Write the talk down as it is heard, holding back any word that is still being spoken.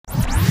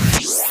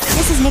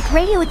Nick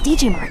Radio with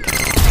DJ Mark.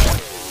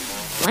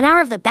 1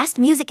 hour of the best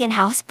music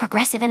in-house,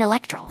 progressive and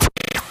electro.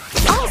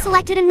 All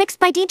selected and mixed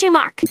by DJ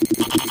Mark.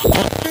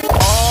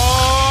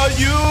 Are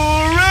you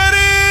ready?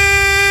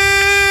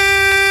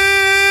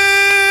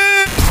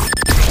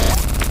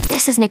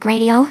 This is Nick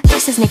Radio.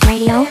 This is Nick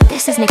Radio.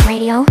 This is Nick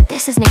Radio.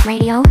 This is Nick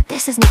Radio.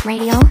 This is Nick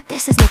Radio.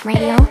 This is Nick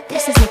Radio.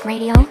 This is Nick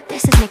Radio.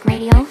 This is Nick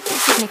Radio.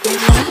 This is Nick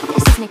Radio.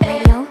 This is Nick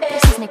Radio. This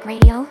is Nick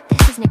Radio.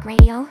 This is Nick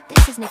Radio.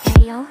 This is Nick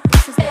Radio.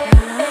 This is Nick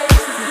Radio.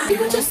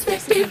 You just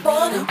make me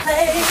wanna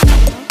play.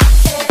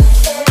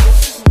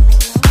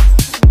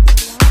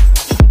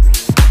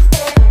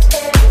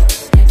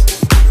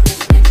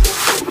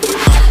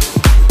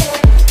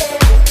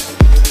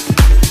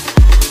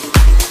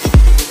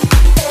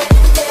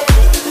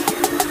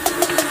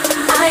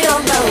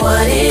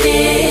 What it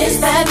is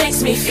that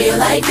makes me feel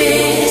like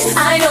this.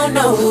 I don't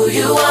know who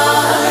you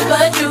are,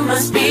 but you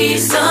must be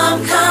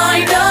some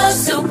kind of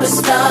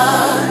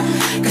superstar,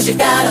 'cause you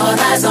got all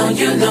eyes on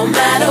you no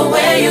matter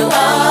where you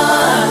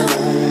are.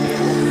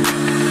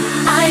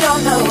 I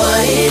don't know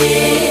what it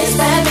is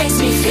that makes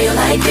me feel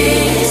like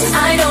this.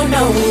 I don't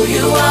know who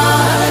you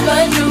are,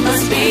 but you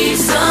must be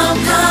some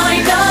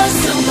kind of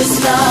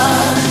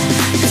superstar,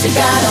 'cause you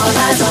got all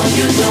eyes on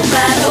you no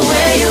matter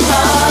where you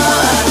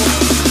are.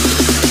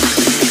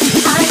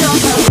 I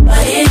don't know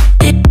what it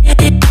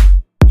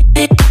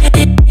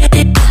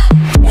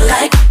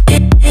like.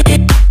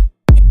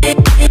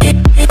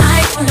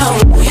 I don't know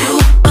who you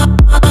are.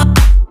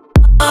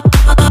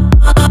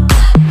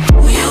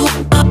 Who you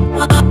are.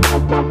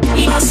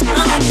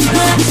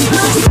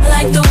 I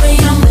like the way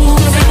I'm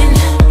moving.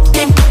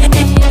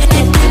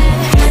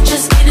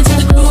 Just get into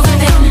the groove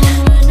of it.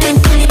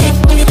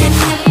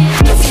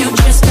 If you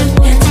just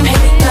didn't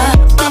make up,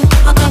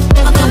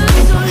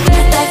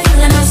 that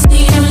feeling I'll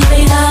see you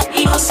later.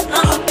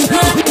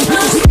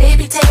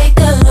 Baby, take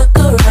a look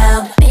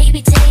around.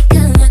 Baby, take a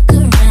look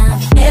around.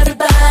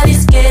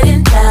 Everybody's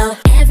getting down.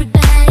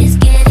 Everybody's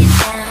getting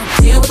down.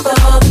 Deal with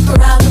all the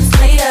problems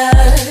later.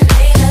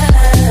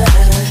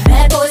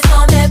 Bad boys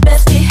on their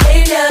best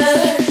behavior.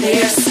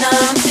 There's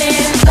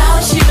something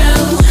about you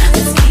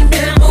that's keep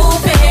it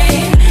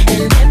moving.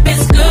 And if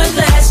it's good,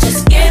 let's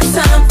just get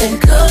something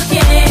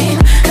cooking.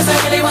 'Cause I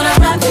really wanna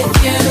rock with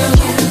you.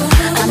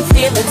 I'm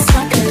feeling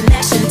some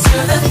connection to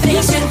the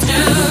things you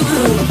do.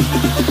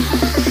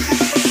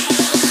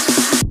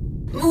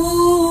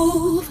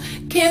 Move,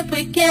 can't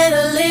we get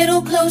a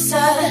little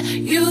closer?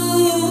 You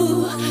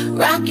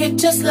rock it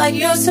just like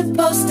you're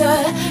supposed to.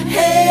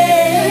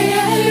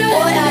 Hey,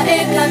 boy, I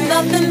ain't got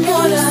nothing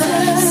more to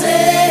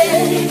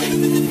say.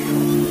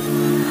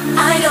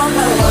 I don't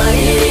know what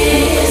it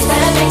is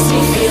that makes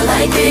me feel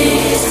like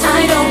this.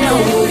 I don't know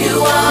who you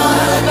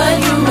are, but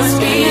you must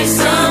be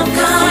some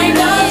kind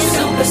of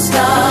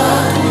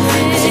superstar,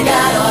 'cause you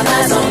got all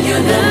eyes on you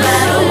no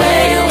matter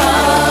where you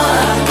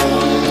are.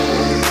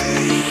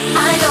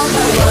 I don't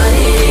know what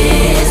it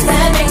is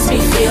that makes me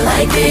feel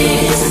like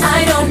this. I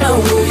don't know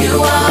who you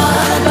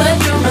are, but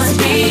you must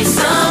be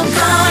some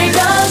kind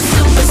of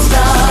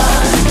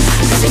superstar,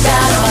 'cause you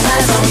got all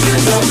eyes on you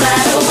no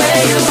matter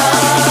where you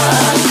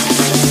are.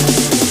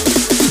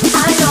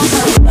 I don't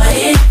know what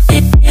it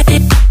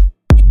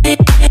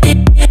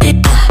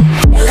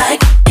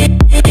like.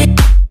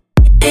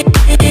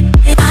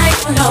 I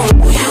don't know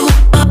who you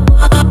are.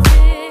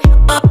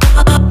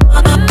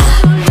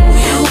 Who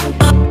you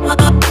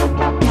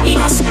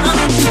are.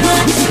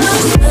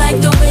 Like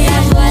the way I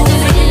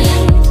move it.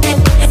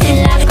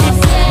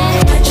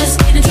 Just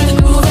get into the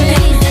groove of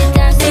it.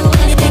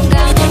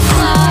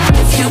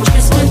 If you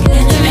just want to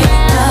make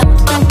up,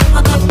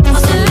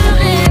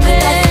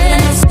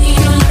 see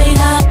you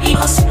later.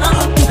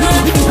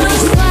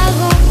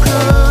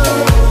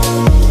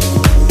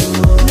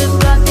 Ne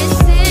pas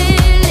baisser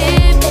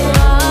les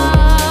bras.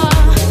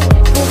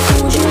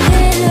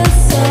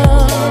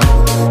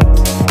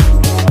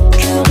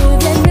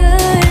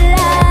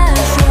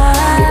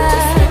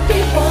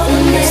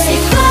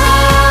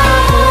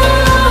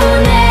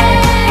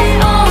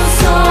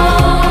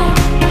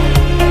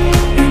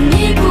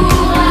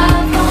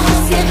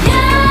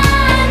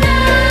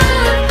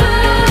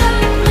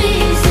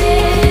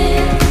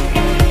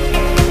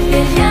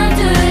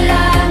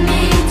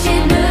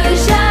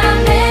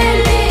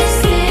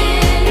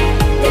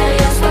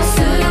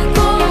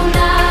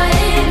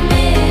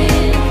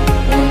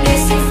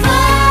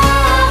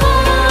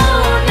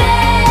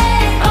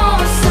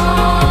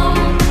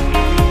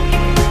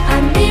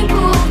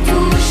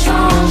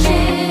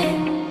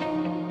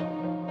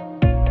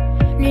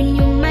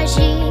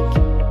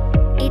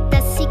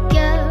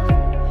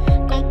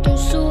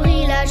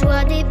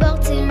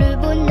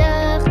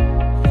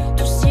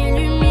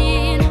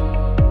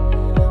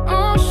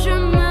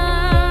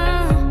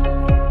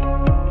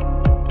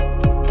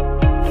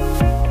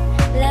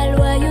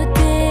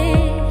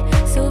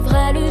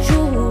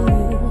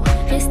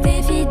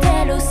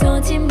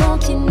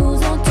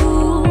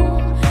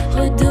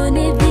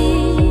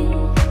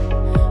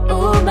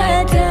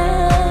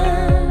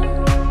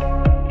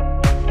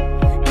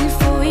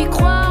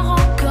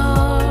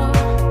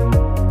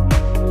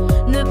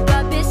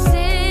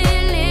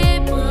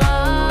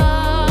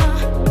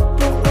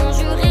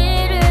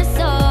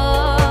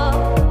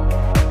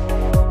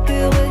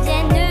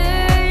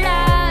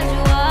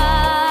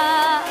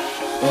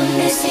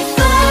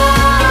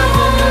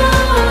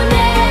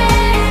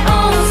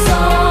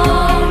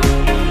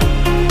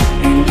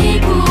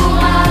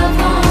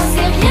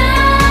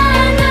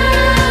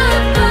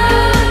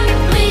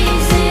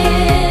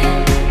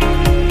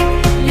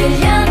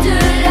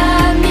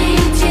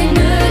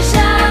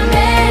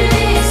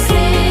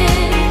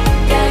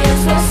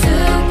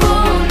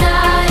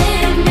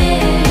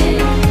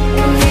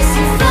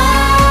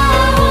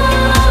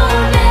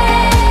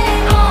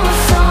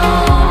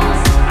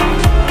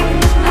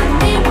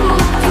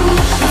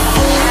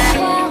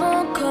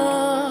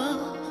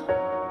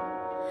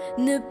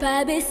 Ne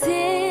pas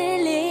baisser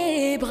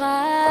les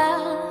bras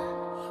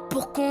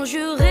pour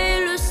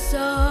conjurer le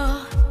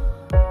sort.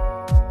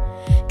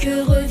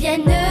 Que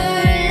revienne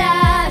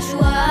la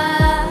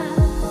joie.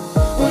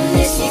 On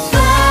est si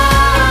fort,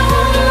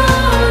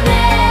 on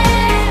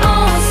est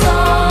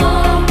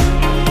ensemble,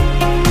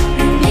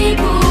 unis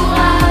pour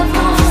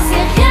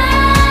avancer. Rien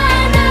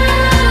ne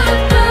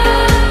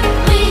peut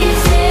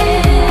briser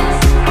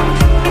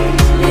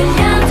les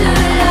liens de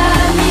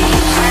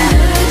l'amitié.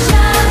 Ne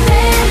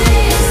jamais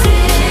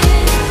laisser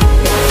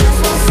les choses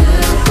pour ce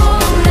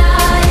qu'on a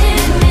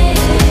aimé.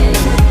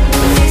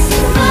 On est si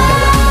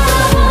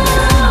fort, on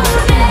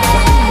est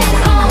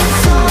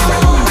ensemble,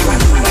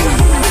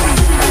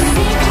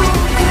 unis pour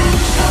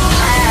quelque chose.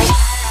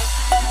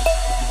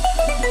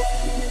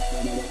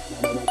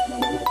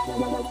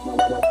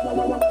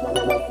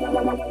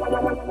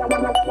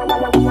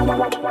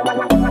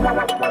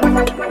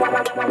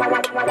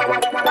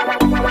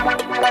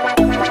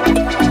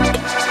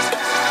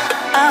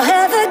 I'll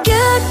have a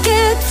good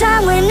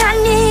time when I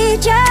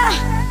need ya,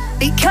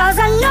 because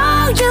I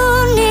know you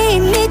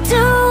need me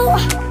too.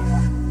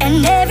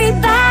 And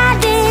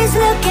everybody's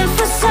looking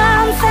for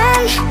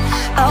something.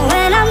 Oh,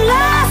 when I'm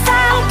lost,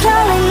 I'm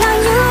calling on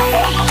you,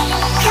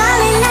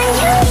 calling on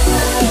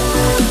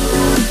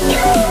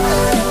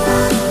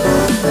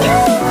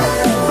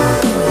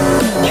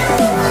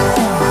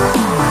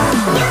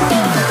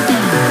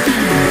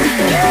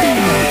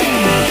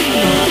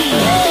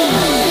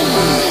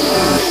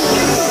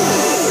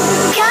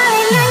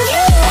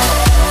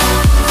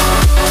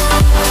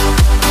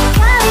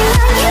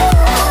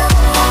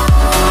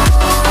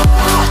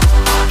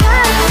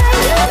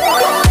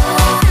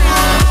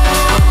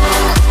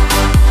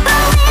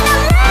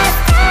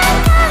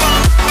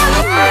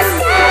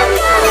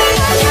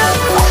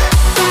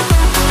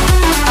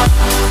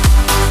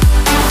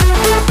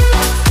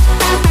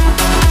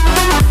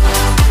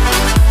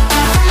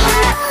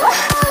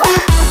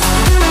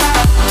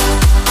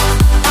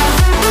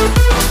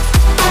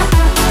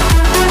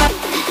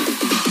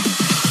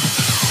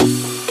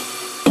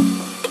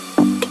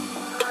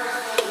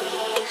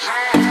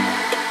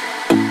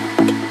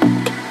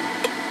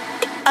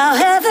I'll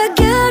have a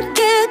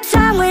good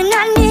time when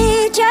I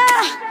need ya,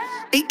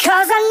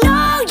 because I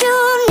know you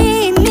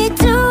need me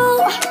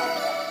too.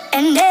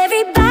 And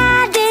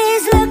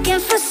everybody's looking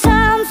for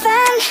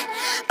something,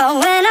 but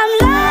when I'm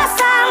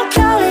lost, I'm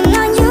calling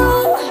on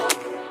you.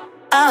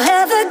 I'll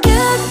have a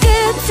good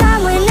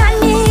time when I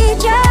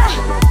need ya,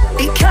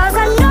 because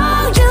I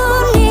know you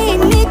need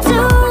me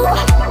too.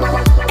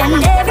 And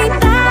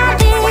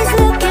everybody's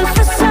looking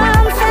for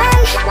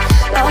something,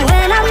 but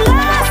when I'm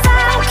lost,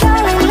 I'm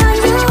calling on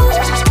you,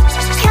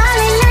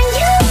 calling on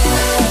you.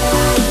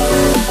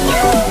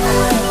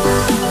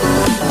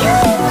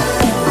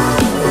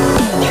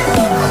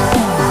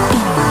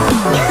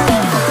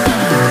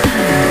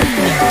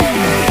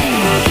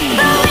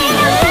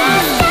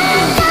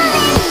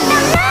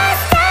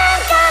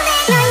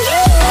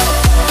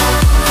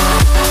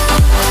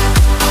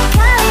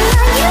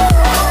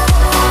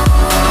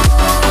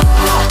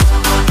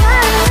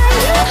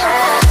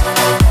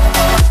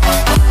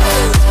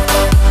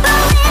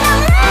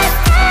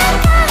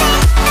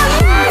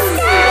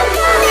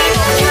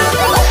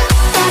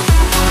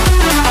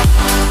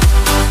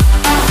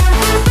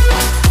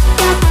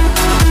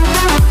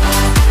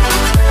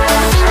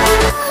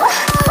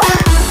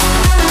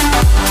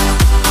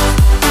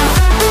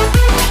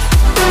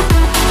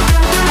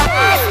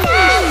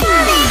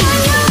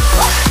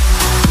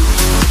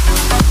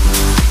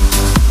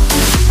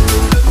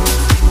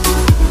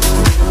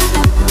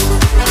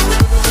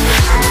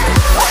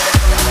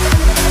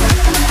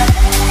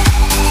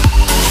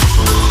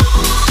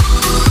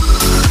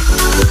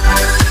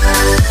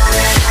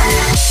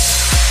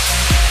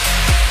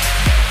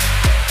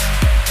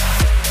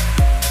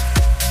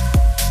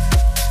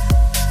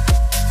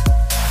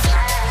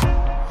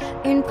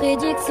 Une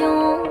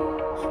prédiction,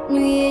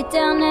 nuit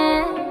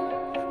éternelle.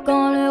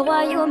 Quand le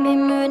royaume est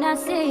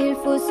menacé, il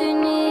faut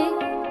s'unir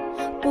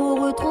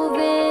pour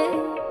retrouver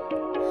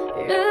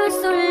le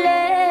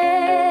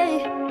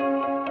soleil.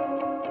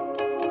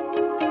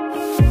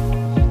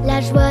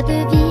 La joie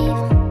de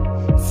vivre,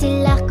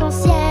 c'est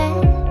l'arc-en-ciel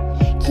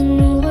qui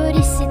nous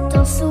relie, c'est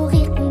un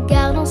sourire qu'on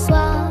garde en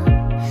soi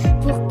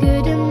pour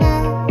que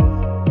demain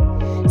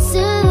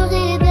se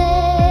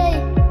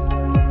réveille.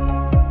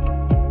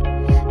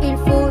 Il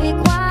faut y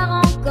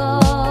croire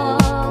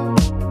encore,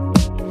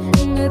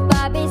 ne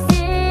pas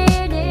baisser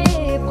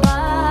les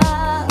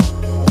bras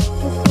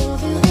pour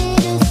conjurer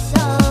le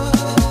sort.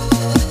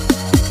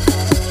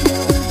 Que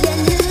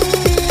revienne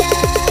la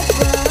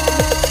joie.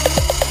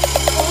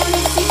 On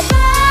est si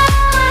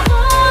fort,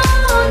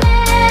 on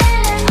est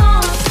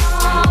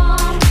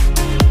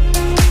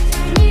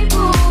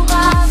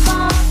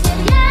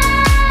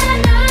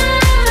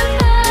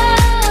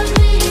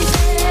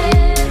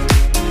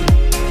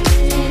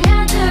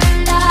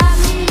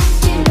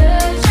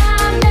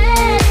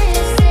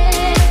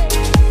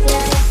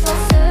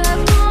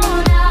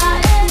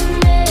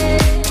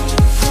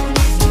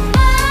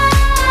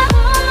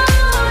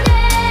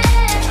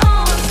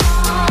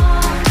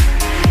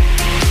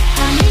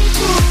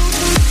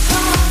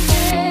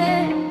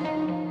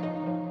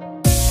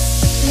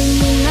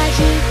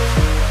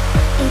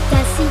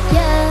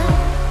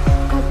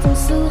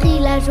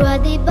joie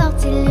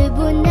déborde et le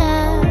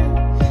bonheur,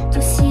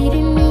 tout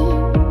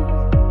s'illumine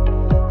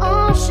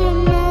en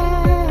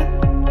chemin.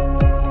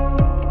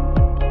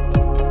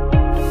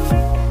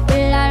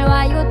 La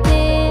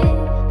loyauté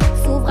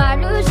s'ouvre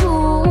le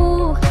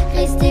jour,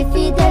 rester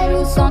fidèle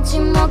aux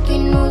sentiments qui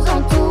nous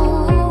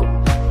entourent,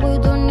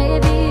 redonner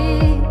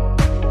vie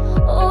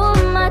au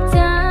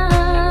matin.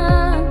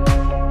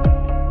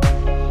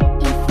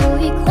 Il faut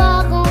y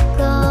croire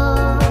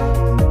encore,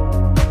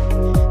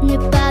 ne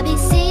pas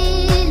baisser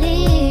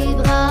les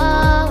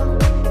bras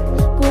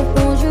pour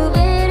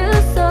conjurer le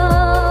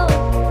sort,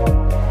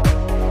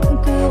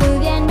 que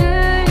revienne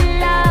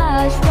la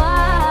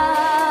joie.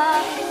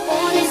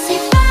 On est si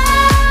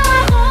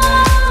fort,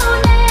 on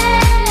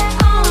est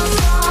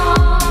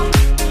ensemble,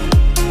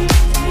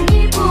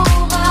 unis pour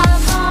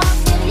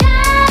avancer,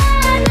 rien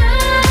ne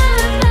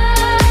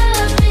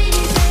peut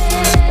briser.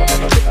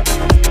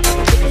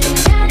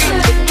 Rien de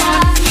la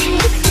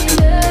vie,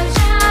 ne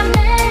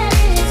jamais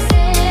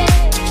laisser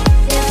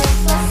derrière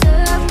soi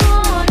ce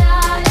qu'on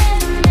a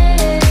aimé.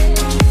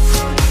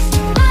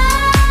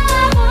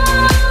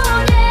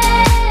 On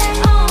est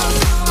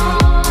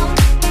ensemble,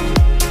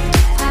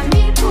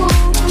 amis pour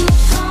tout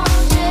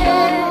changer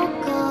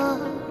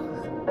encore.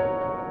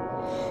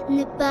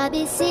 Ne pas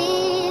baisser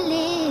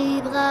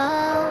les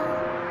bras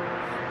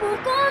pour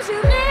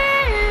conjurer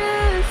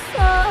le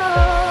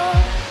sort,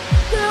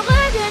 que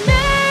revienne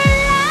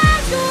la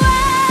joie.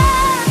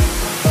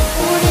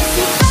 On est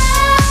si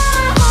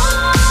fort,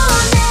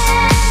 on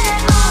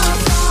est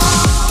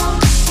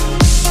ensemble,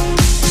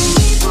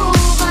 unis pour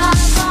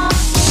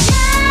avancer,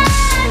 rien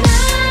ne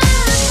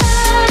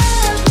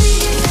peut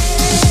briser.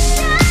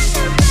 Rien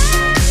de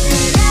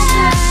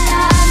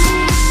la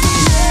vie,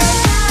 ne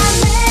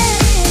jamais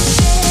laisser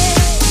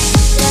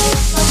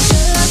derrière soi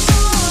ce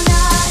qu'on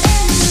a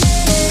aimé.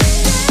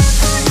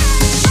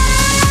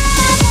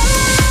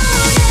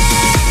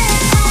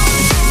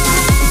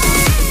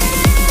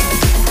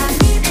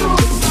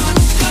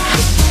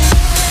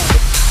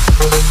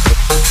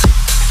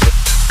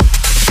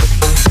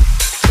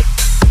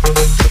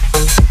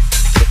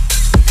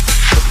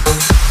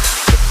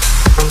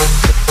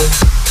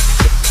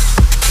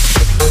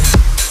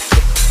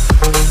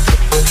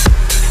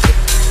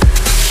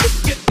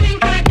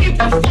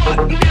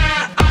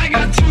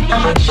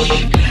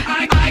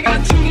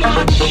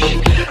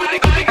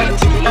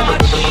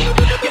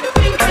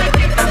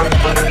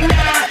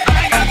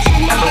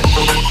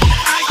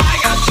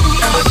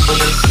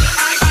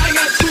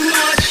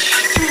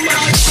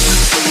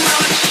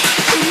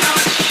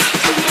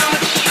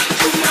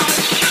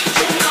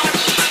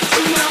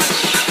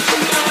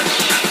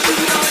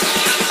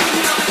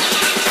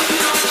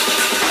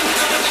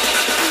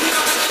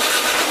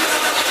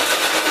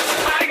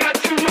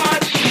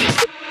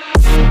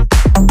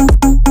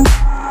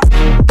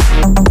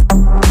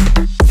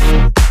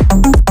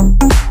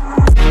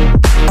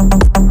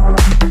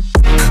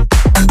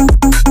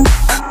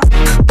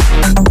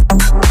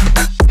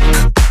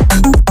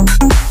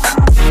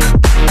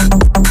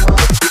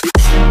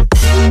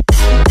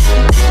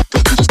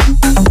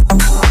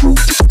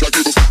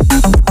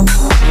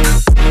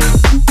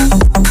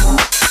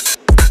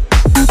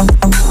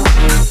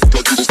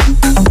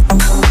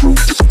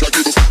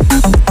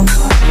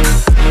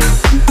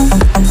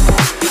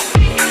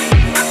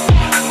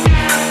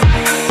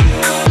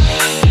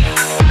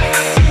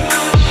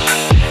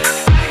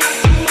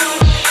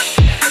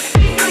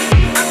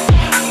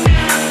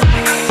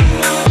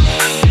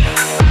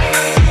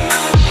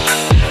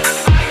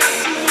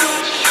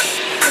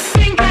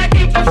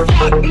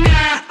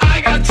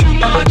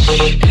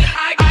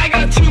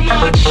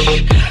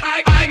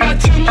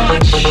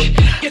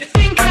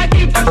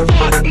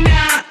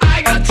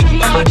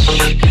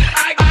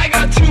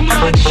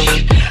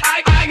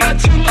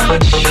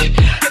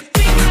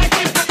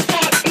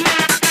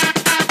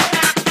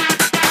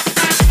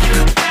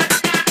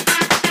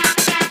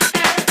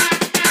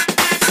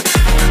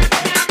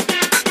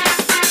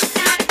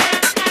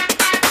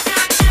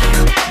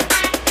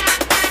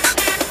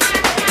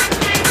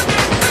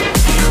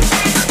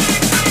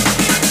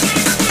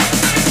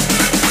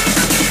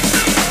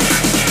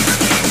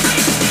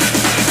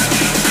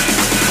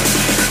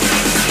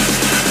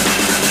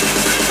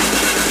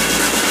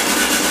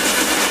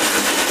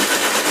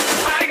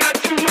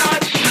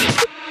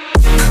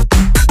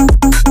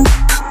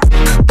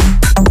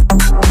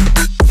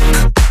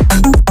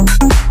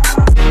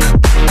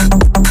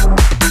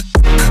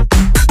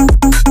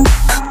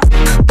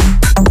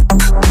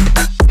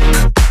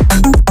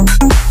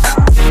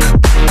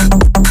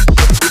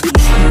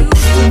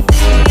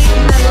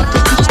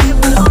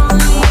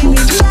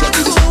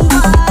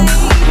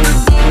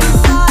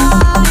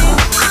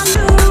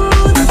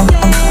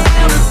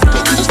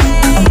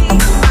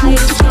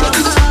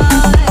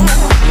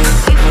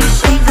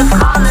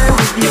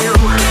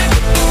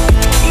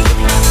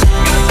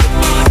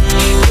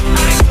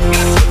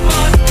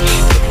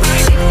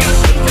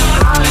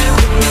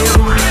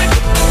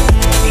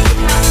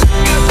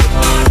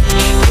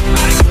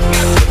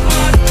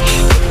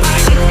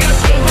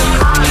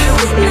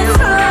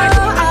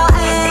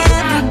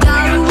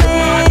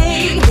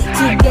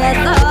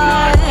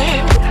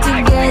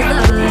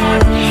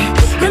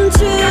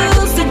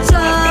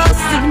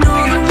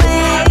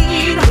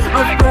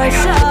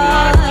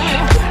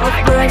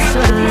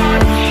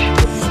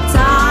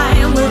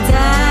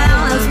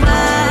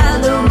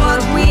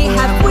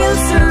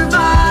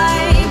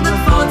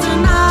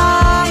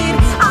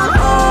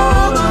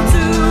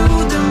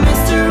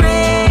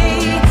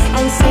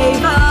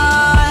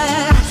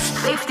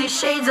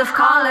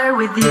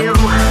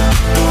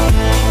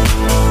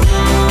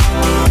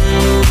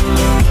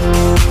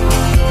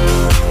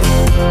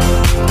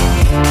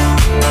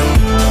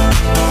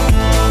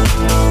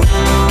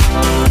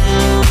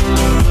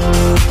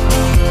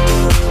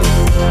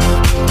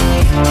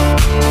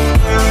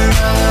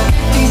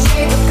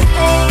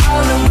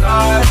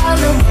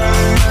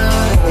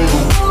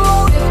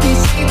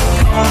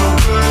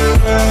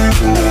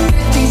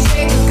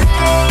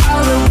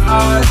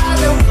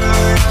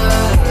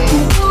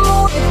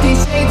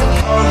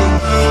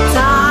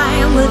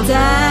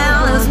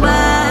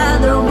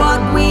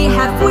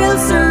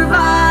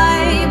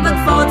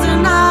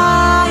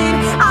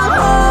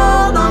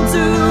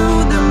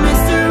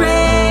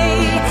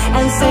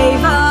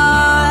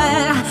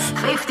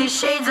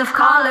 of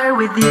color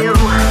with you.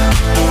 50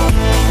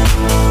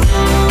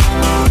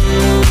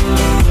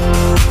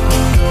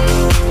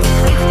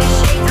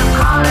 shades of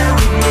color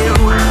with you.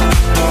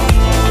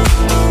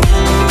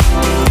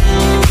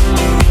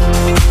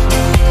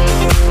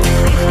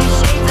 50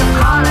 shades of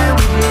color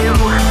with you.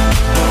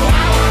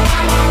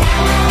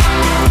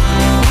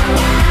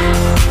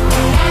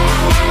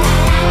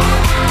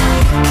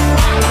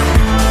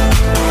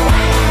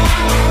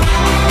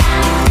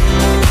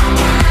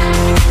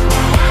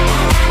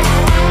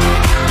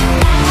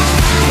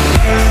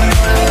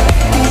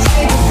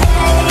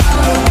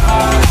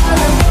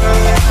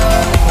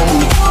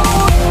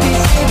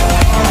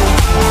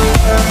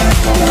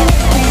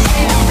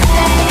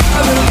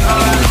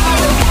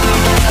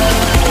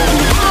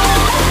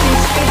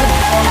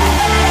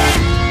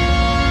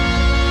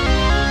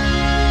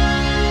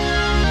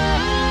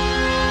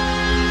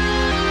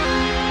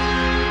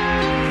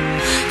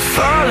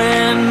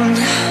 Falling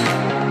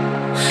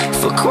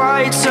for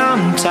quite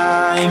some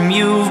time,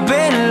 you've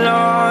been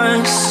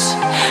lost.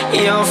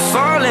 You're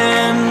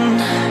falling,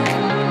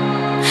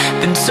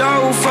 been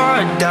so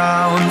far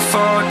down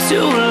for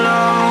too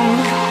long.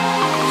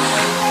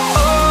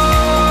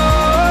 Oh,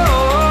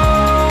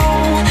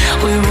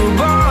 we were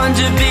born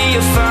to be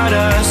a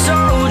fighter,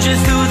 soldier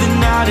through the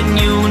night, and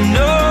you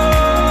know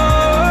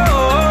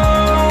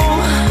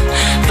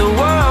the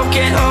world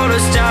can't hold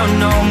us down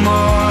no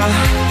more.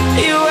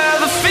 You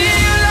ever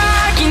feel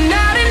like you're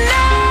not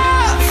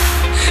enough,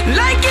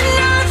 like you're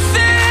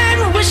nothing,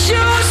 wish you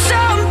were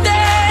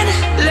something?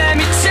 Let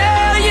me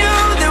tell you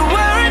that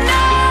we're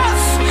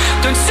enough.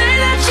 Don't say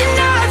that you're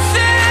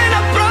nothing,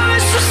 I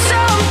promise we're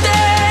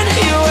something.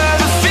 You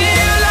ever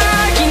feel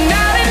like you're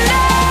not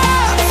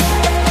enough?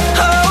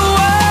 Oh,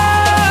 oh,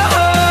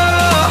 oh,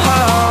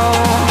 oh.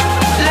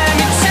 Let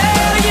me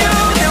tell you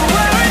that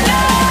we're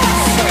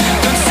enough.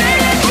 Don't say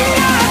that you're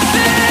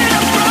nothing,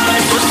 I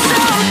promise we're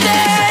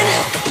something.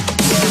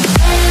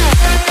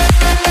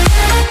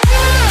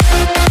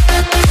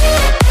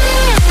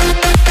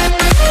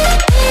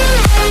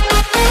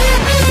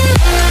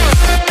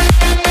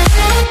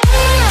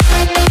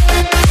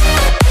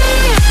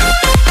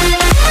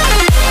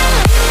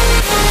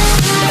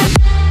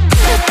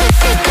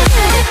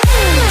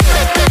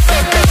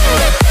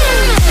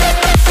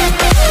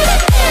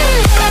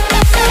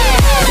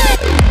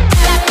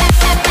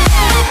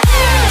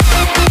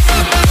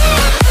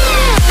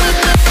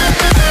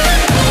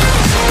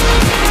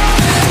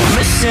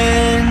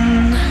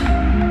 Missing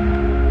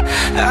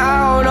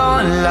out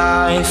on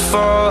life for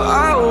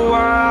a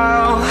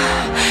while.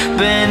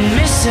 Been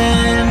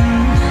missing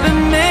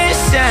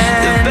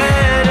the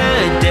better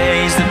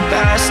days that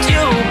passed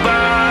you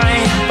by.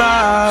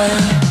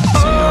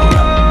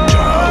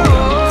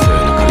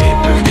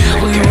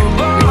 We were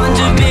born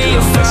to be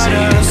a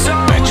fighter,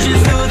 soldier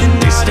through the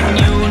night, and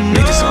you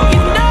know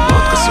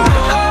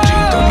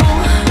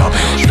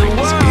the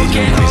world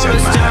can't hold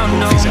us down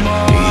no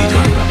more.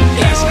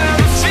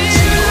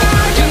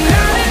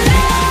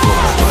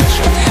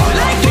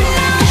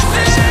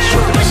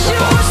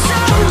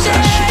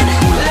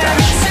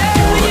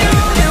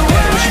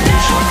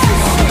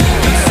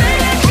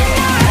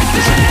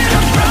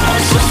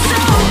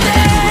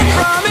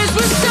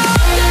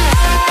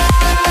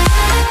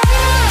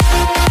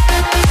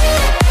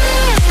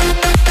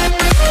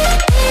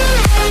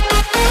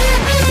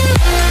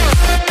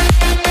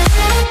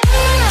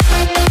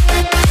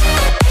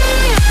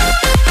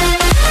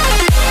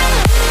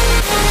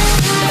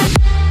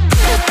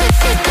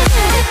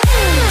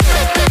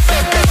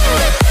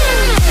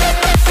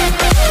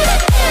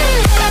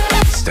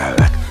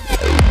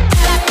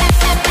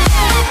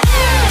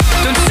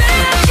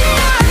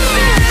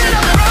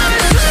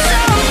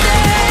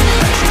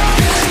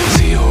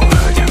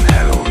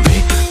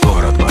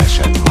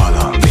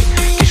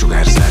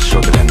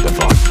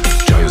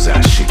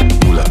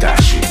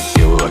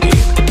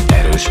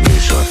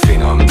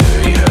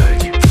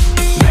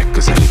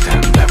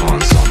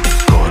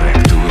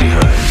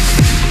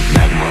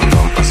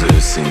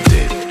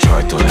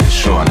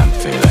 Soha nem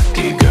félek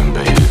ki,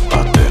 gömbölyű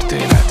a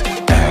történet.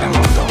 Erre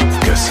mondom,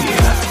 köszi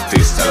élet.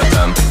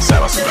 Tiszteletem,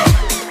 szevasz uram.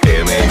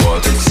 Élmény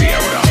volt, szia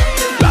uram.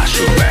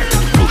 Lássuk meg,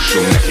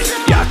 fussunk neki,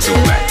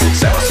 játsszuk meg,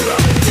 szevasz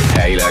uram.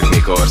 Helyileg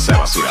mikor,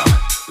 szevasz uram.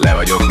 Le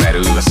vagyok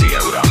merülve, szia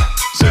uram.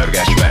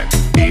 Zörgess meg,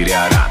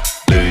 írjál rám,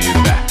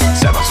 lőjük be,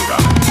 szevasz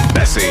uram.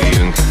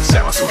 Beszéljünk,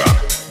 szevasz uram.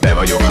 Be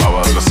vagyok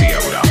havazva, szia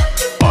uram.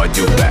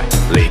 Adjuk be,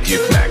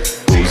 lépjük meg,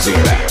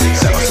 húzzuk be,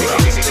 szevasz uram.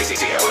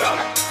 Szia uram,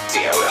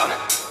 szia uram.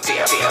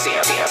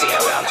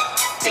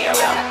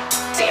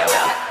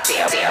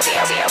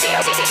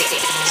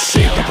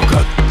 Szép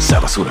napokat,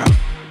 szevasz uram.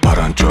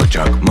 Parancsol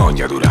csak,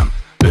 mondjad uram.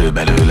 Ő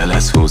belőle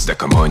lesz 20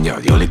 deka,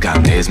 mondjad.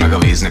 Jolikám, nézd meg a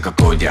víznek a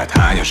kódját.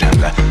 Hányas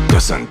emle,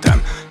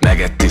 köszöntem.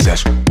 Meg egy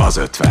 10-es, az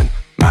 50.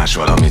 Más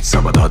valamit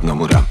szabad adnom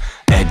uram.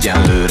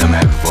 Egyenlőre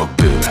meg fog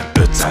bőven.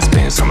 500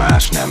 pénz, ha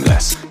más nem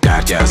lesz.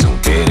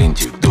 Kártyázunk,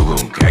 érintjük,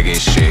 dugunk.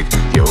 Egészség,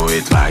 jó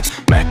étvágy.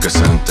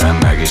 Megköszöntem,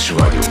 meg is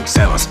vagyunk.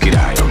 Szevasz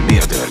királyom, mi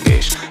a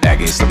dörgés?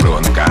 Egész nap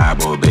rohanok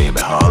A-ból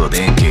B-be. Hallod,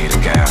 én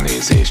kérek elnézést.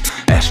 nézést.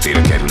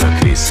 Estére kerülök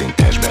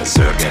vízszintesbe,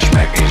 zörges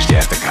meg és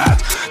gyertek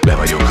át. Be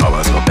vagyok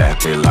havazva per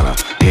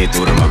pillanat, 7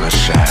 óra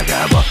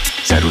magasságába.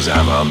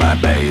 Ceruzával már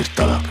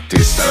beírtalak.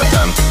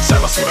 Tiszteletem,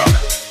 szevasz uram,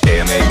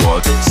 élmény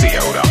volt,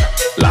 szia uram.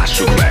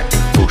 Lássuk meg,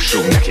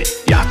 fussunk neki,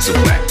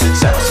 játsszuk meg,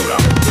 szevasz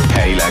uram.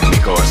 Helyileg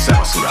mikor,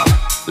 szevasz uram,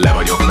 le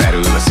vagyok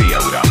merülve, szia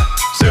uram.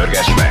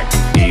 Zörges meg,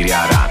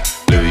 írjál rám,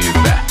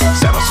 lőjük be,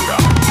 szevasz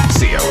uram.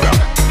 Szia uram,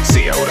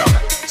 szia uram,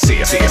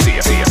 szia, szia,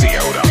 szia, szia,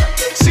 szia uram.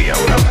 Szia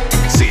uram,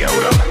 szia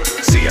uram,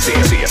 szia,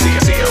 szia, szia, szia,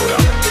 szia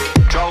uram.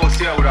 Ciao,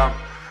 szia uram.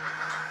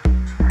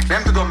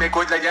 Nem tudom még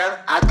hogy legyen,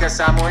 át kell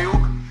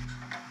számoljuk.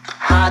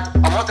 Hát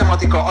a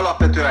matematika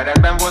alapvetően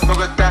rendben volt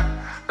mögötte.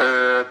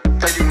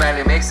 Tegyünk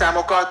mellé még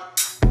számokat.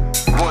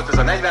 Volt az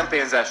a 40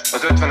 pénzes,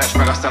 az 50-es,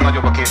 meg aztán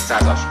nagyobb a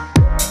 200-as.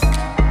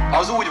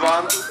 Az úgy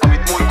van,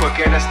 amit múltkor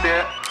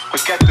kérdeztél,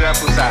 hogy 2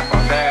 plusz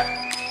árban, de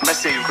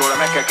beszéljünk róla,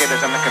 meg kell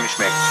kérdeznem nekem is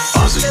még.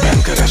 Az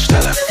ügyben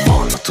kerestelek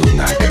volna,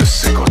 tudnánk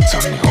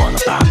összekoccanni,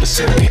 holnap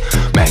átbeszélni.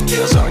 Mennyi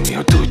az annyi,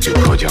 hogy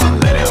tudjuk hogyan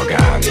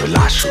lereagálni, hogy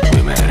lássuk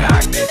mi merre,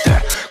 hány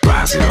méter.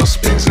 Kvázi rossz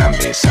pénz, nem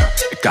vészem.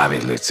 Egy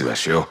kávét légy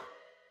szíves, jó?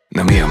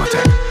 Na mi a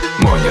matek?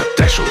 Mondja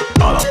tesó,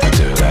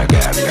 alapvetőleg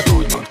elvileg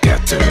úgymond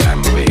 2 nem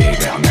a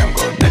vége, ha nem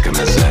gond. Nekem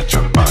ezzel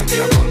csak annyi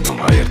a gondom,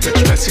 ha érted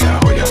speciál,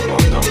 hogyan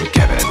mondom, hogy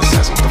kevered a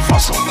szezont a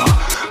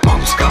faszommal.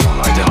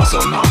 Manuszkámolaj, de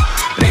azonnal,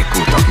 rég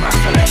kurtak már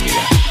fel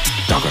ennyire.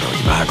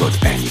 Takarodj, vágod,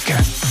 ennyike.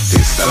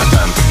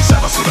 Tiszteletem,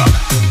 szevasz uram,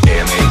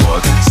 élmény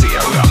volt,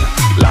 szia uram.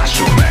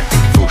 Lássuk meg,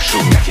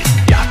 fussunk neki,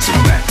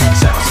 játsszuk meg,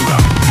 szevasz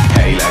uram.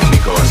 Helyileg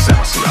mikor,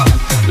 szevasz uram,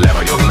 le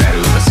vagyok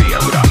merülve, szia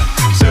uram.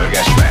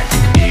 Zörges meg,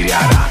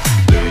 írjál rá,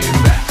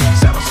 lőjünk be,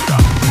 szevasz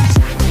uram.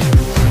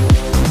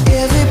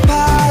 Every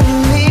part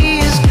of me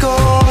is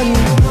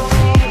gone.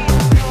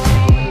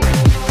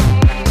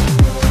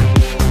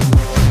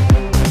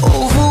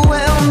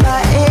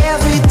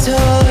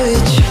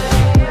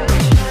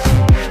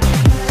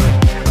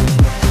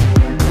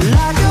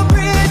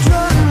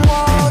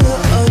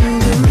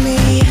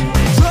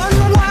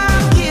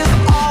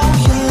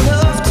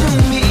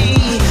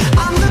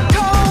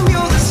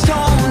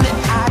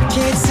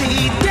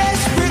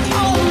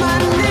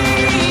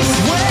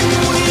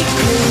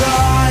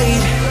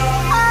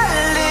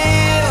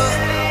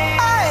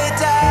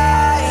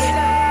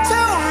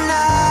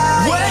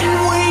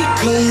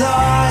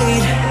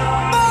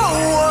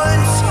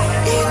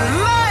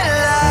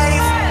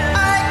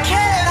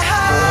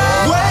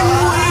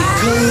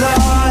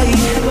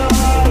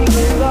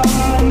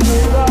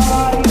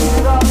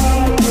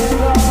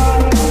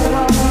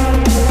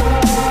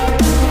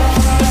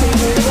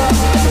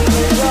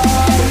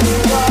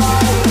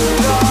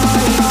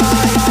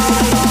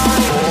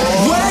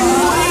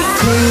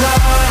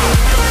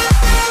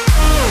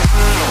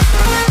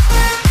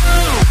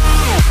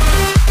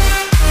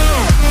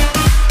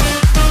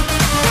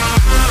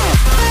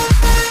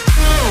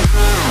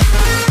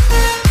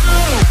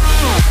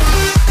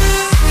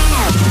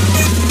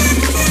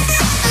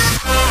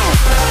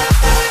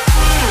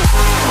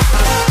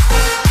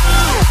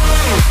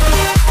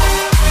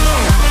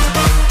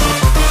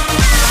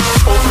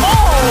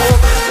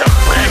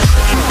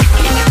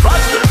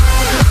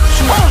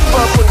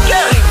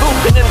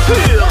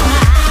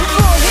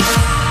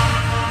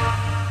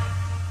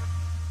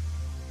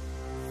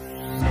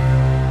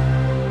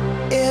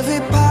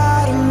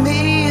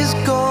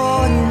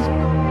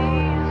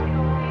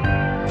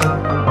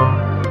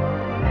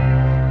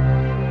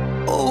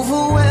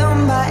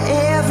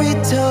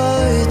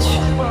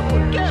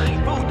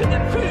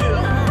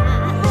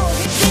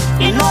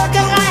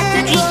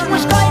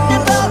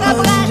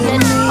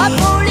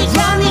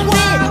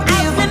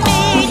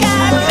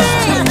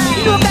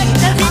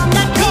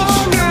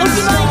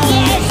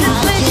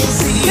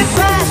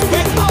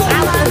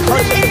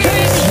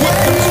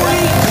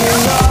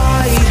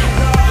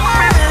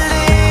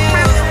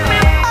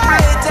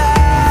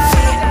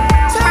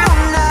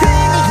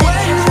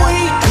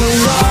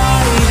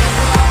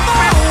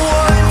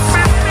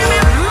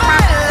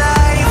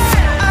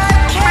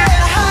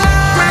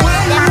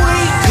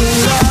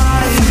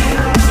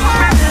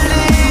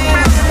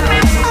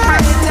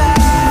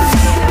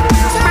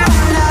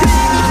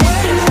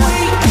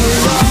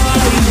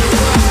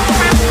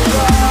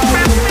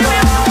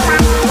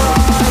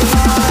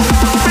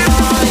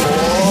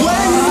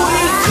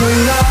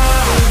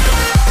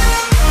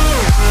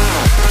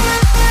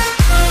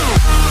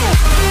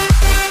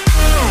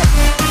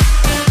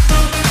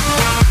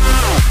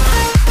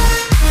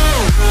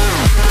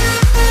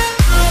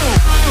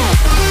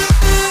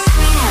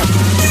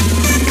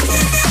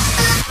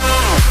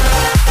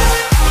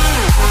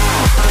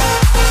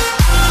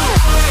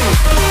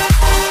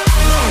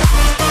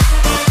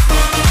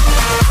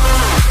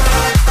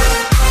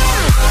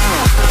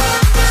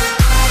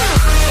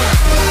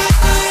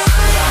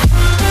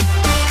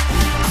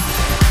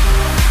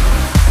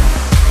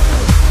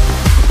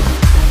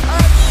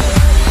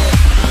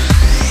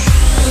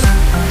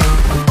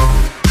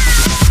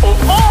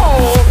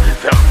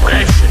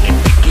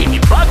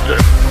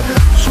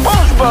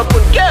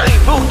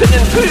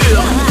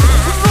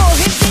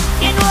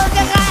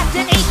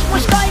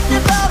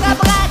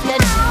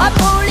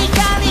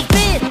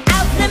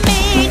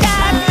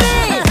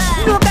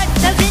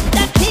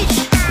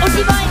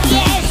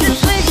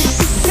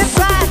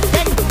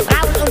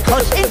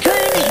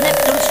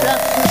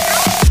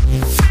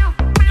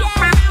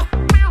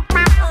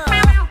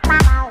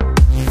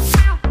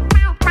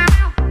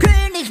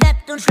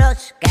 und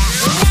Schluss.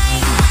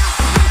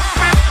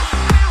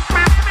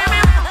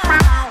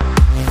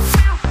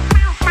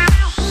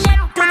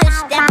 Neptun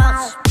ist der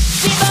Boss.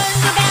 Wir wollen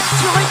so gern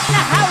zurück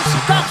nach Haus,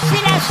 doch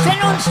sie lassen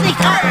uns nicht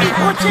raus. Die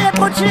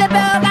Brutzele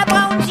Burger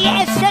braun, sie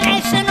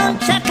essen und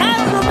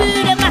Kakao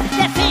müde macht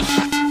der Fisch.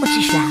 Und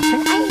sie schlafen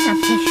ein am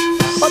Tisch.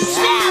 Und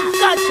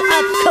Zwerggott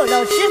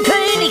Apollos, der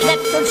König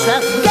Neptuns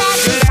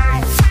Vergaben.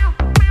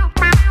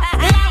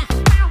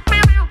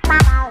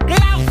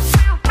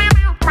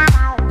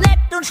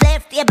 Neptun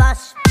schläft, ihr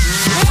Boss.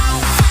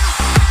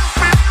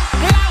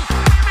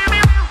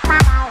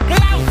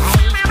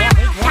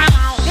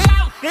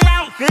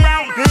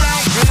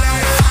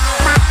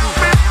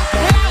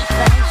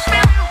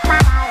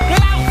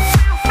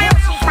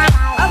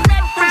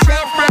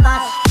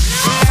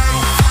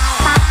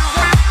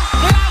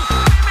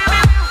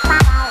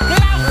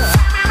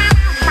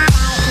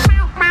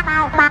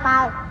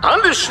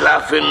 Alle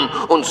schlafen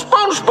und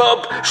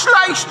SpongeBob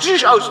schleicht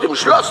sich aus dem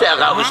Schloss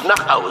heraus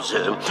nach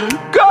Hause.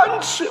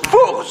 Ganz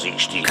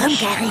vorsichtig. Komm,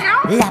 Gary.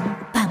 Lam,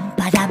 pam,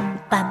 padam,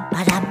 pam,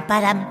 padam,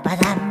 padam,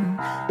 padam.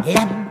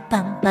 Lam,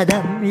 pam,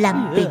 padam,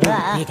 lam,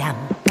 bidam.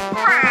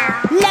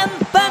 Lam,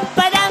 pam,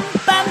 padam,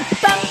 pam,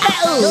 pam,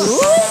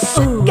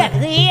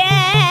 Gary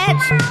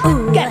jetzt.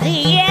 Gary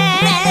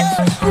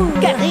jetzt.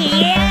 Gary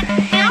jetzt.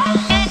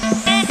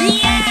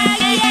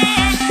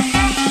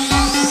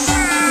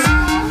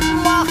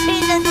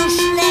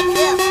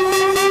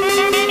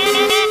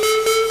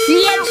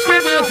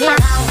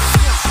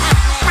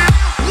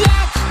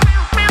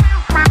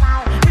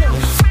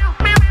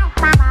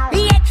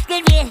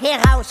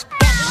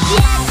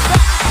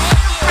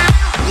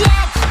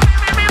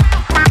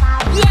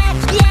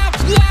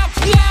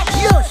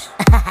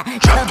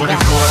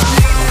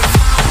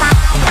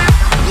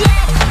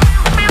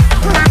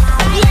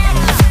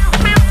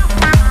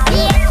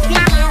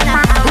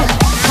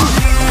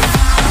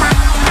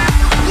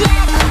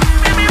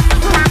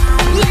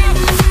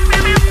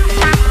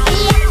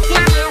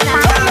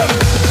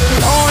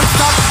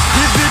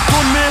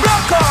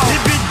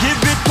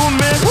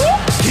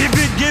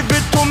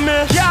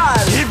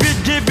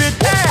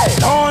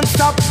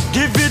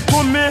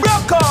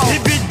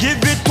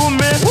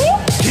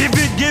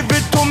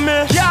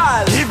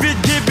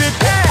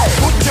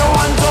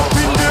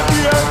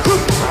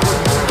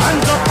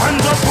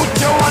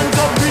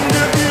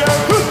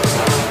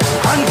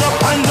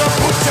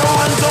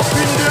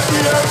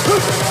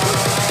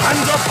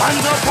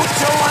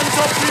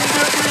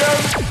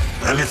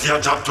 Let me see you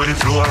drop to the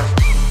floor.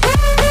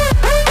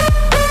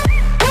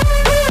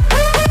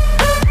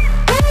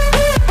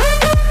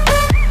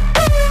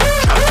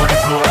 Drop to the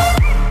floor.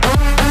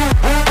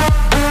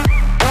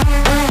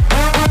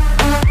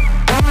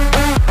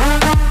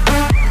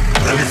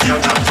 Let me see you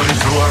drop to the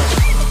floor.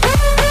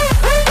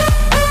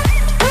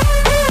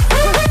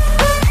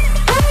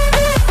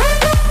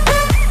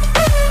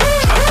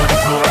 Drop to the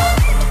floor.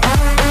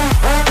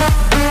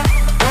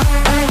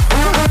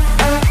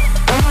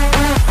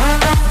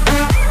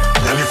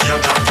 Let me see you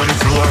drop to the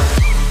floor.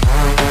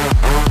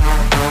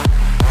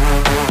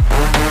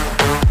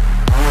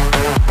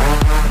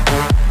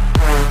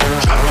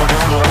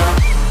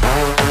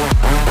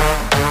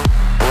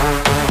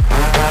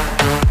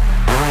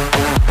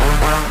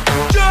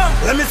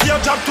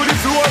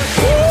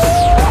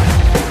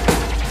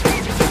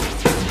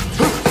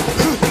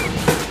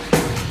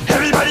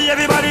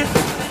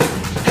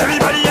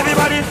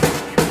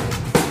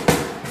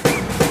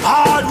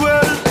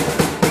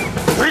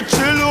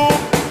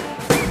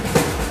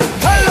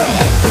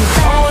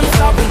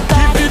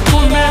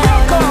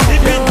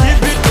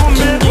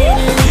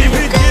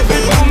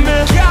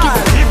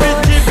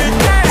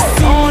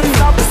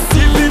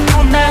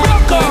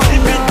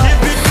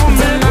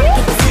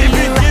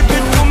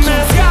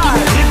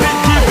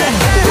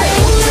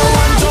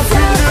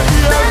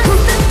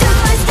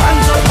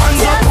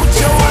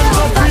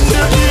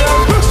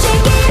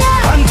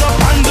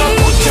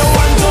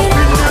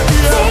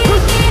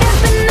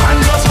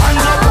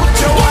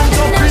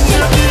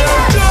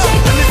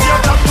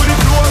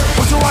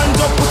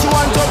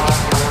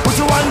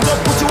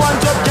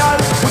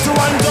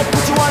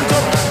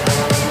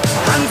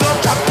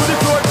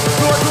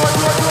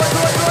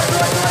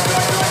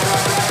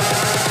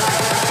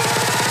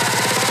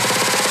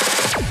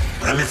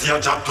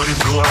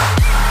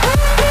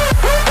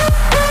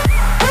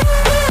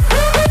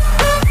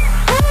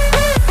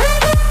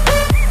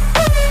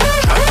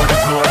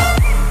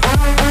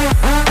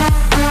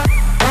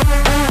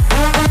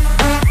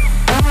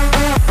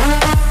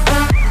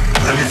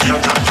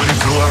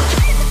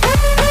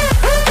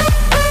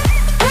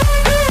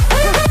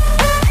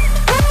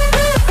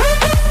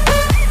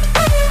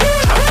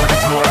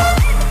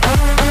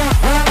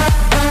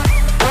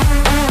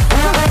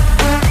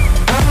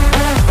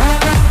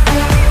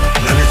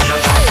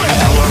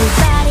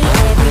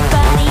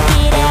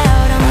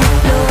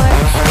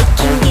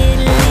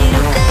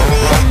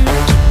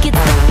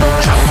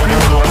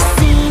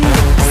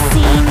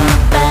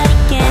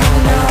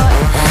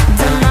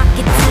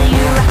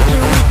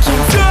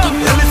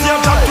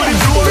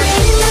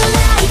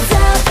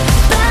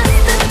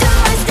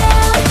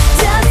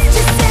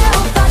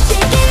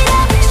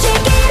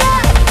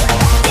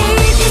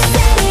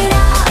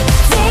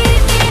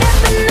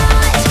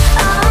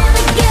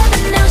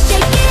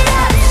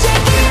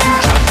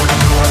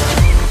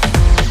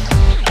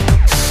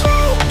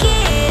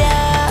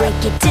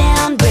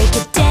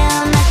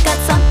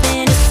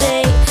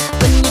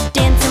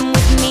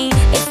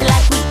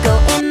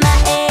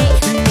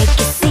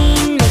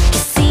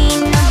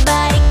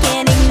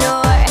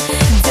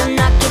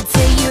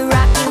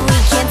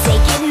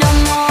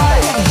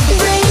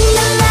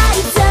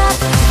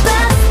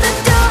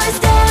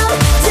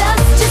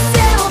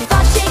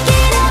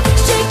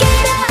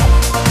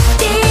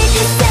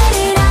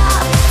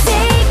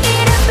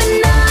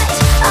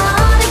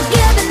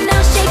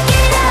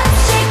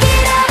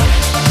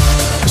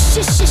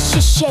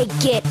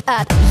 shake it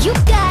up. You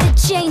gotta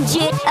change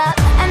it up.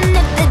 And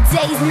if the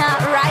day's not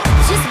right,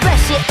 just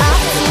brush it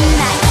off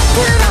tonight.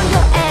 Put on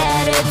your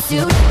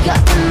attitude,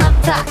 you're in my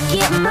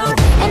pocket mood.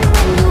 And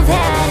when you've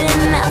had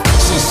enough,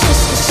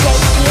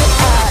 shake it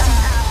up.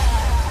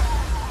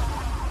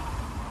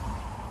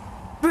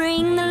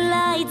 Bring the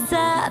lights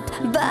up,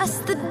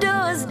 bust the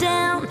doors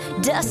down,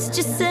 dust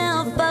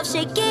yourself off,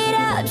 shake it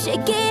up,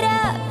 shake it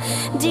up.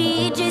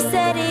 DJ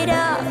set it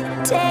off,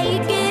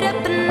 take it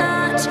up a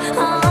notch.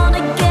 All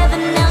together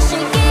now,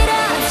 shake it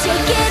up,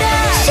 shake it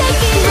up,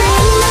 shake it up.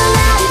 Bring the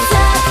lights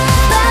up,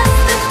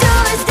 bust the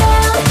doors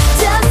down,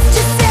 dust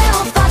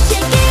yourself off,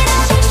 shake it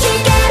up,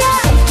 shake it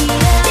up.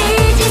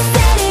 DJ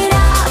set it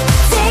off,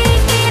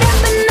 take it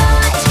up a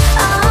notch.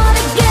 All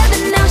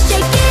together now,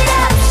 shake it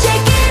up,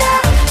 shake it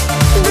up.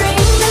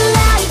 Bring the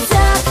lights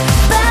up,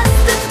 bust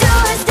the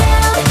doors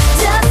down,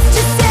 dust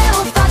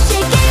yourself off,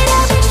 shake it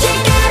up,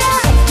 shake it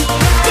up.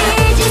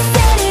 DJ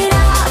set it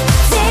off,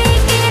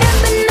 take it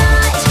up a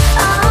notch.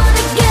 All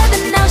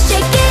together now,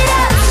 shake it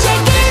up,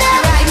 shake it up.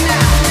 Right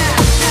now.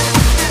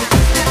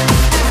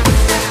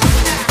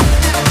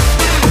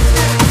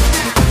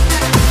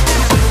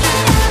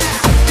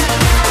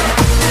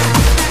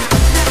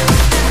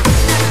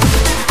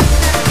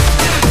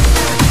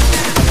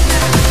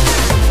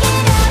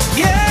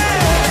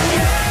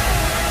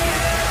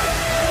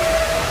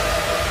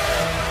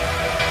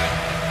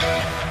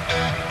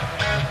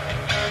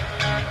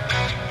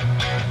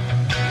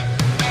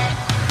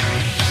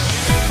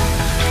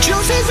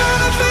 Josie's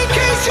on a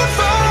vacation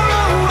far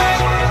away.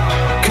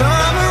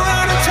 Come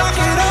around and talk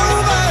it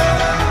over.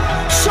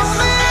 So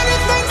many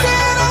things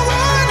that I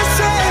wanna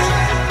say.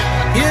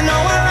 You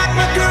know I like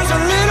my girls a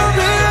little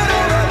bit.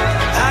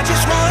 I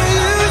just wanna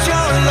use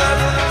your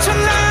love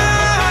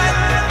tonight.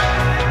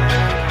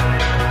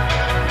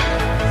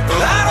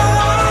 I don't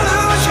wanna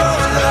lose your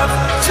love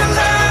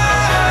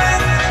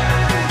tonight.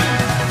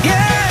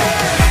 Yeah,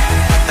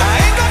 I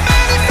ain't got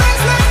many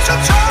friends left to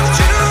talk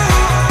to.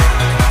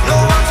 No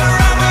one's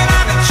around when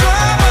I'm in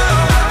trouble.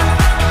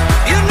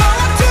 You know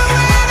I'd do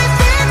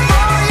anything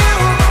for you.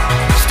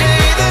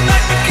 Stay the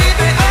night and keep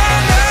it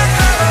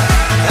undercover.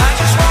 I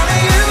just wanna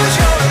use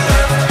your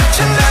love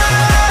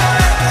tonight.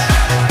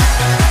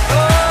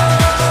 Oh,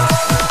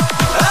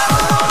 I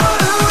don't wanna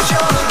lose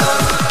your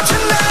love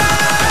tonight.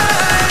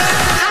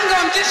 I'm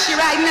gonna dish you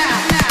right now.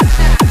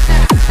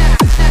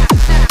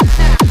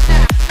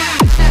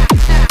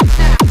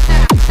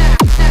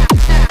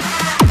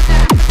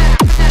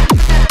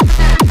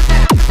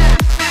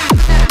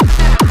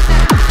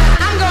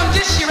 I'm gonna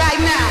dish you right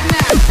now.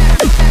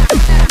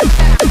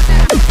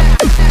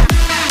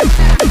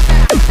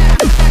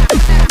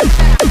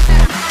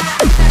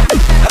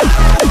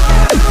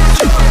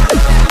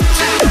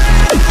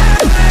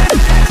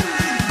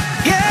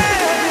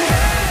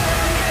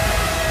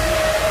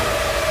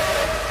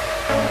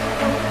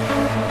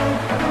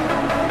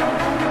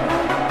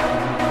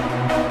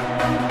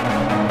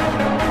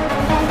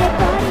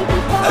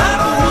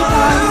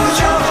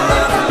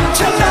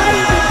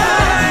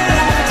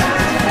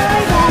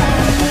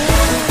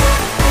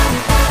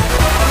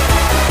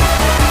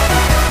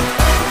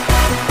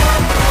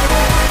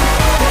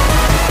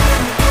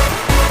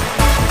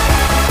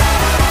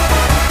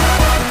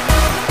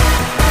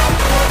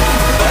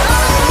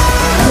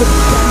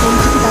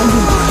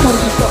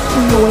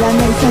 Jó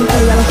lenne, hiszen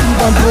éjjel a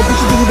súlyban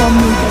trópusi díjban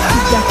minket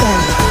független.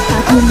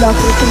 Hát hullak,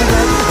 hogyha meg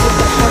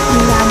eltűntek, hat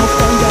hullámok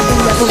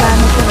tengerben,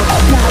 lebogálnak önök.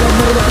 Nálad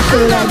maradok a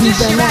tőled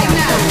minden.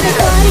 Ez egy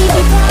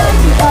karibi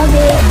parti, a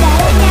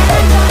végtelen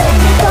nyárban.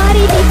 Ez egy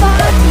karibi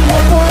parti,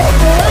 meg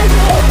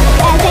hoztolnék.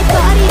 Ez egy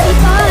karibi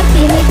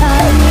parti, mit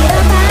annyira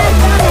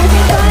vártam. Ez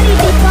egy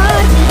karibi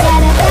parti,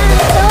 gyere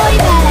táncolj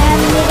velem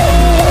még.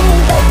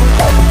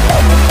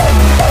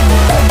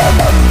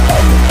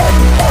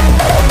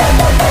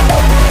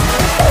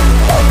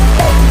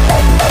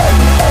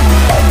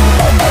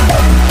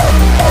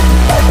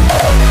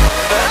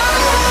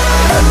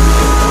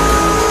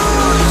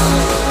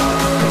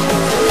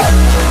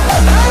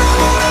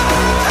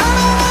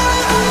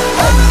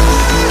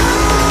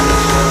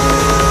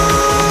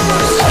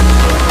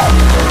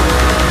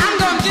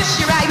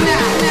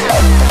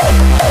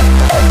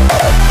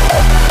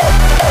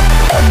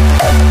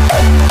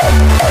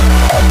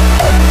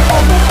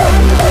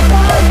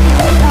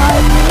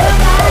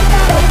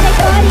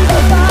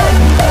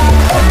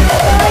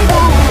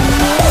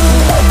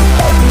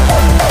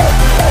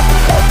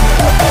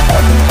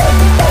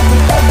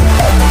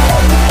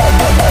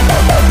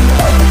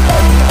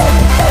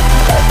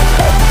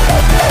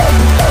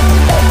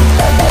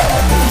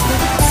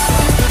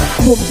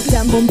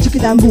 Bom,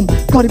 csikidám, bum,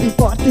 karibi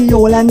parti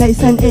jó lenne,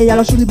 hiszen éjjel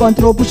a suliban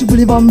trópusi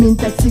buli van,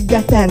 mint egy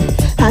szigeten.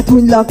 Hát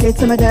huny le a két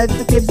szemed, elvisz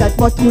a képzelt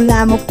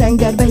vadhullámok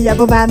tengerben,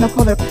 hiába várnak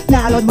haverok,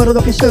 nálad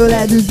maradok és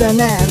tőled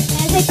üzenem.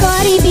 Ez egy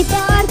karibi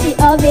parti,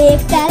 a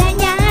végtelen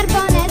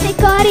nyárban. Ez egy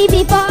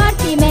karibi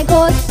parti, meg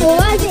hosszú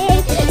az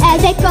ég.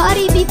 Ez egy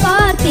karibi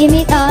parti,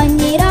 mit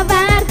annyira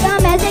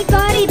vártam. Ez egy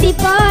karibi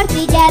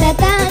parti, gyere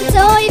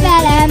táncolj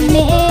velem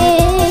még.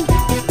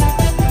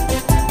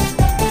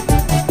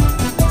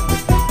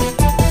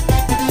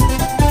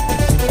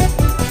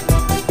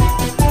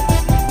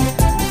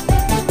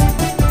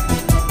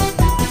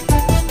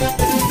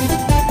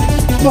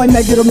 Majd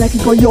megírom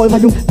nekik, hogy jól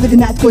vagyunk.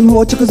 Vidinát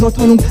konyhó, csak az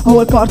otthonunk,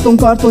 ahol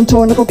karton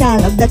csónakok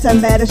állnak.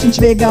 Decemberre sincs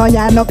vége a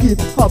nyárnak.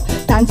 Hip-hop,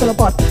 táncol a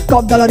part,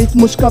 kapd el a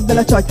ritmus, kapd el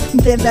a csajt.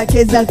 Mint érzel,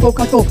 kézzel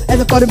fogható, ez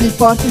a karibi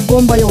parti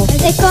bomba jó.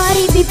 Ez egy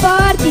karibi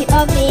parti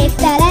a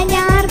végtelen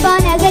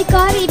nyárban. Ez egy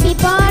karibi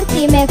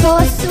parti, meg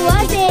hosszú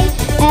az ég.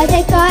 Ez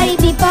egy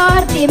karibi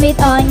parti,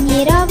 mit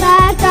annyira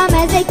vártam.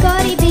 Ez egy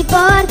karibi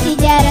parti,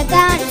 gyere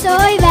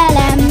táncolj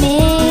velem még.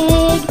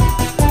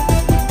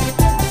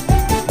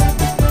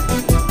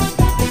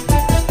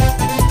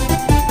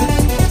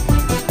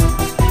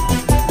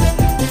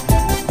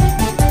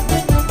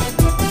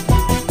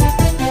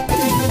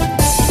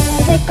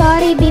 Ez egy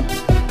karibi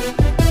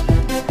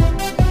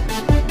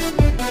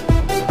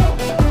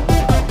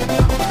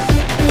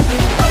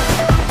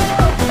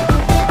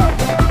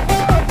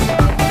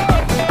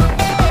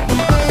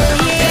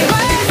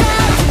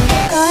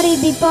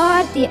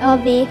parti a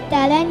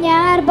végtelen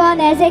nyárban.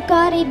 Ez egy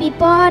karibi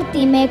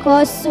parti, még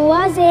hosszú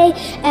az éj.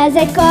 Ez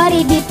egy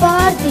karibi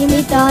parti,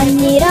 mit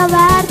annyira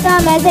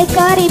vártam. Ez egy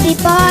karibi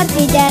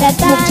parti, gyere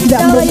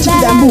táncolj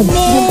velem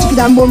még.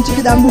 Chikidam boom,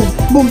 chikidam boom,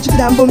 boom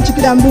chikidam boom,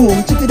 chikidam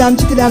boom, chikidam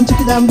chikidam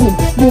chikidam boom,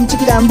 boom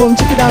chikidam boom,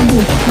 chikidam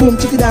boom, boom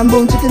chikidam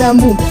boom, chikidam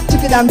boom,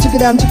 chikidam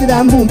chikidam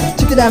chikidam boom,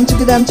 chikidam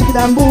chikidam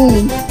chikidam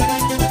boom.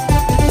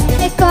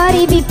 Egy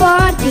karibi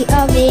parti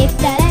a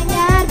végtelen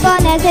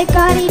nyárban. Ez egy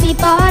karibi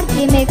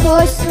parti, még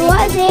hosszú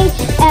az ég.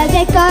 Ez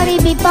egy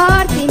karibi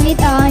parti,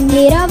 mit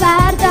annyira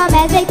vártam.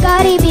 Ez egy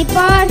karibi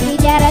parti,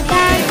 gyere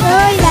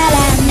táncolj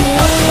velem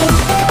még.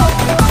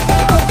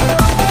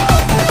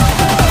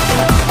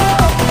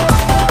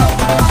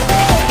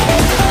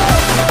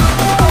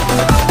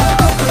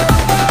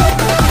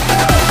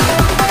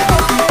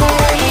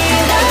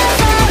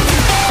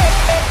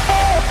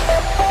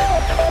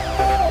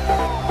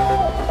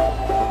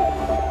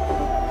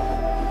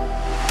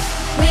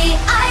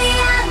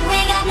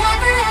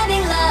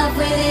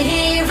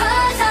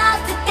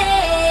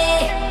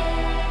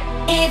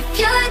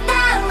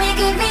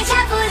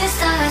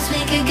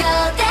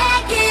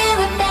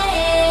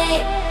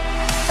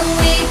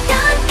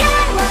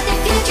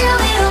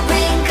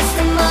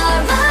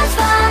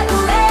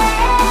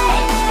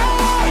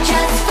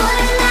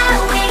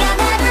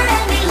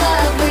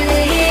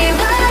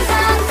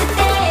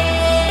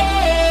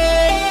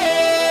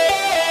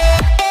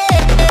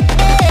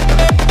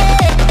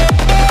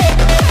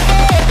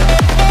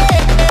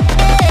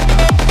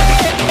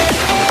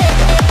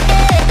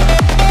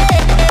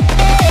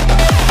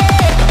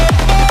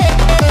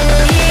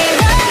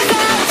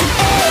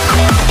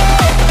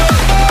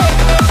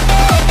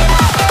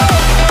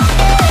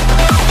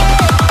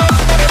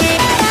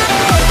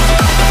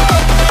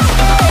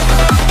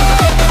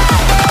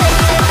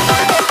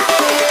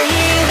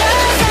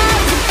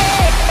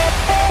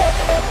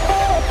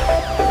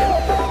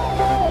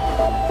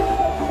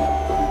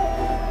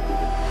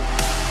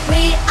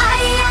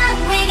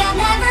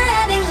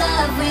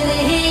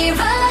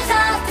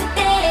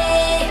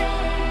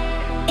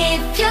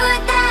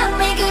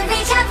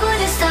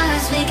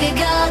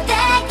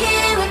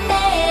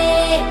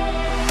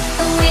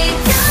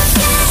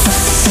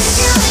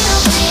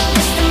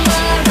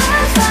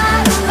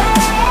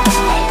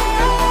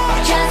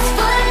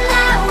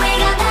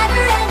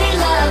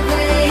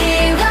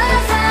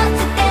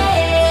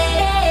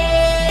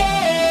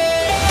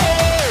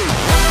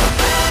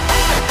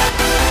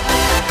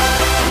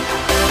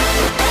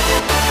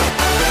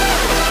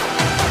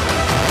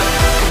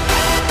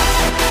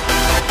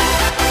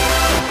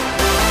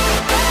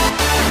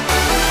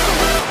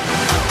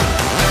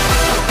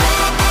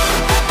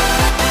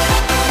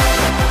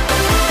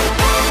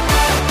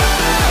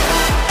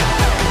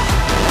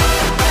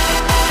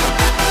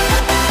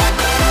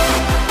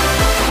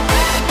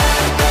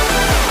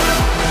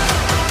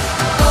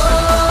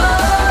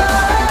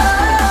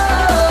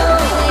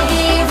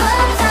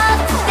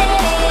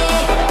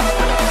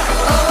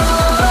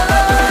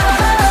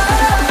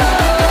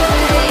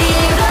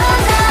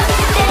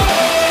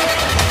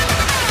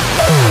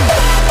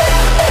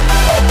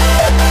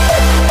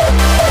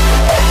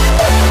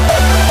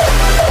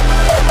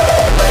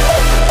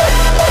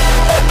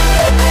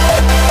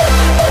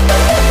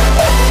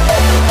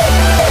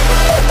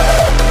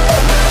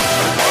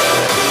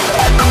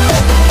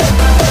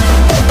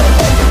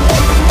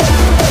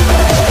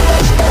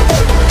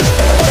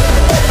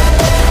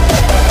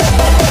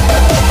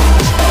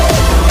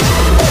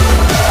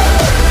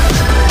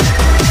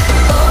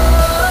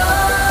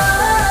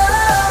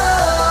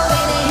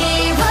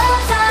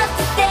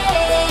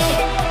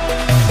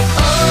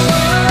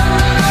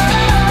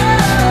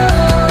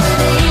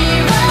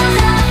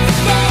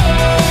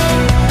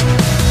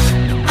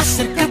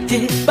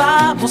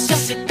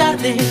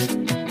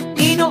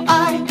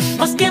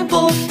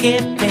 que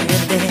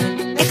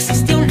perder.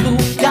 Existe un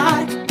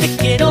lugar, te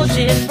quiero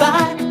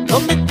llevar,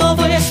 donde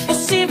todo es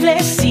posible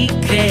si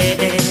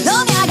crees.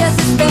 No me hagas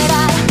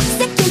esperar,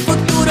 sé que el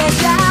futuro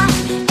ya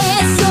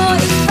es hoy.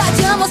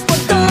 Vayamos por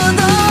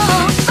todo,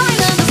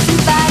 bailando sin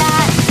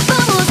parar.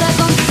 Vamos a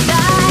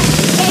conquistar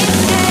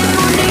este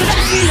mundo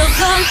y los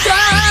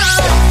control.